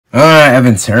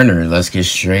Evan Turner. Let's get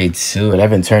straight to it.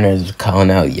 Evan Turner is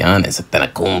calling out Giannis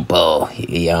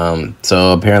Antetokumpo.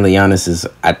 So apparently Giannis is.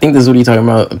 I think this is what he's talking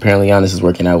about. Apparently Giannis is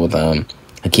working out with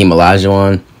Hakeem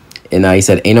Olajuwon, and he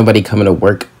said ain't nobody coming to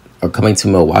work or coming to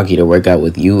Milwaukee to work out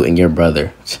with you and your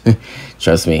brother.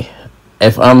 Trust me.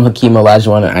 If I'm Hakeem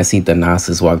Olajuwon and I see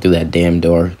Thansis walk through that damn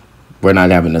door, we're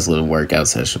not having this little workout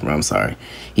session, bro. I'm sorry.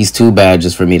 He's too bad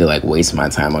just for me to waste my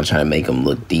time on trying to make him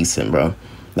look decent, bro.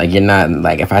 You're not,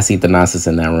 if I see Thansis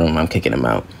in that room, I'm kicking him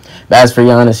out. But as for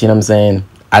Giannis, you know what I'm saying?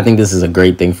 I think this is a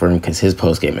great thing for him because his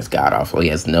post-game is god-awful. He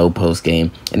has no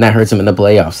post-game, and that hurts him in the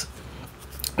playoffs.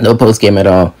 No post-game at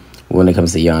all when it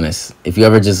comes to Giannis. If you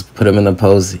ever just put him in the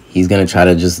post, he's going to try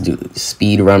to just do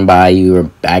speed run by you or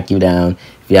back you down.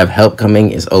 If you have help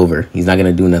coming, it's over. He's not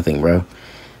going to do nothing, bro.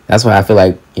 That's why I feel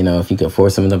like, if you could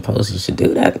force him in the post, you should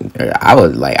do that.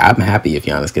 I'm happy if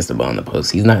Giannis gets the ball in the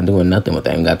post. He's not doing nothing with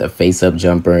that. He got the face-up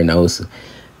jumper, no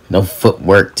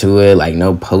footwork to it,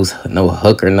 no post, no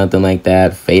hook or nothing like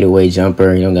that. Fadeaway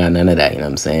jumper, you don't got none of that, you know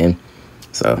what I'm saying?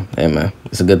 So, hey, man,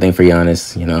 it's a good thing for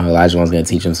Giannis. Olajuwon's going to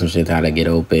teach him some shit how to get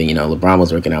open. LeBron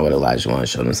was working out with Olajuwon,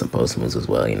 showed him some post moves as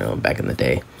well, back in the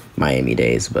day, Miami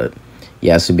days. But,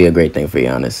 yeah, it should be a great thing for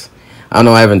Giannis. I don't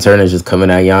know, Evan Turner's just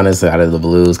coming at Giannis out of the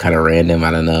blues, kind of random.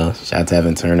 I don't know. Shout out to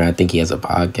Evan Turner. I think he has a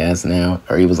podcast now,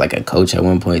 or he was a coach at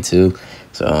one point too.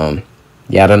 So,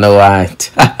 yeah, I don't know why.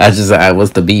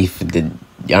 What's the beef? Did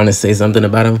Giannis say something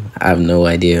about him? I have no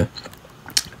idea.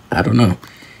 I don't know.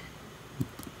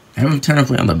 Evan Turner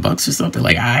play on the Bucks or something?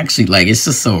 It's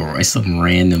just it's some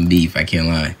random beef. I can't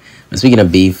lie. But speaking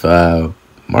of beef,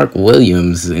 Mark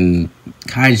Williams and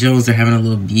Kai Jones are having a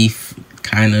little beef,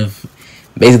 kind of.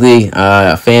 Basically,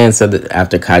 a fan said that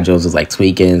after Kai Jones was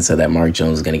tweaking, said that Mark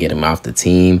Jones was going to get him off the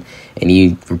team. And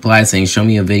he replied saying, show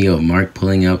me a video of Mark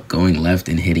pulling up, going left,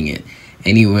 and hitting it.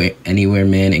 Anywhere,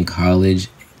 man, in college,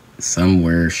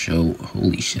 somewhere, show.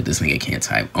 Holy shit, this nigga can't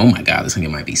type. Oh my God, this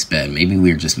nigga might be sped. Maybe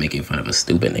we're just making fun of a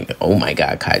stupid nigga. Oh my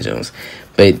God, Kai Jones.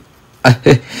 But,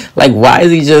 why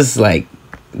is he just,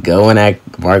 going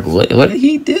at Mark? What did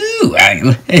he do?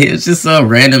 It's just so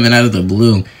random and out of the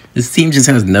blue. This team just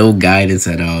has no guidance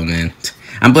at all, man.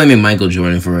 I'm blaming Michael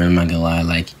Jordan for it, I'm not gonna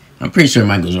lie. I'm pretty sure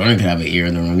Michael Jordan could have an ear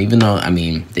in the room, even though,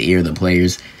 the ear of the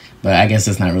players. But I guess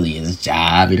that's not really his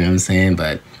job, you know what I'm saying?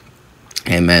 But,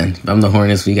 hey, man, if I'm the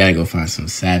Hornets, we gotta go find some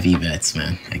savvy vets,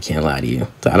 man. I can't lie to you.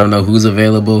 So I don't know who's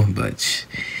available, but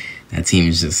that team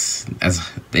is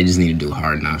they just need to do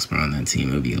hard knocks, bro, on that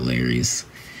team. It would be hilarious.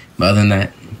 But other than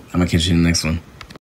that, I'm gonna catch you in the next one.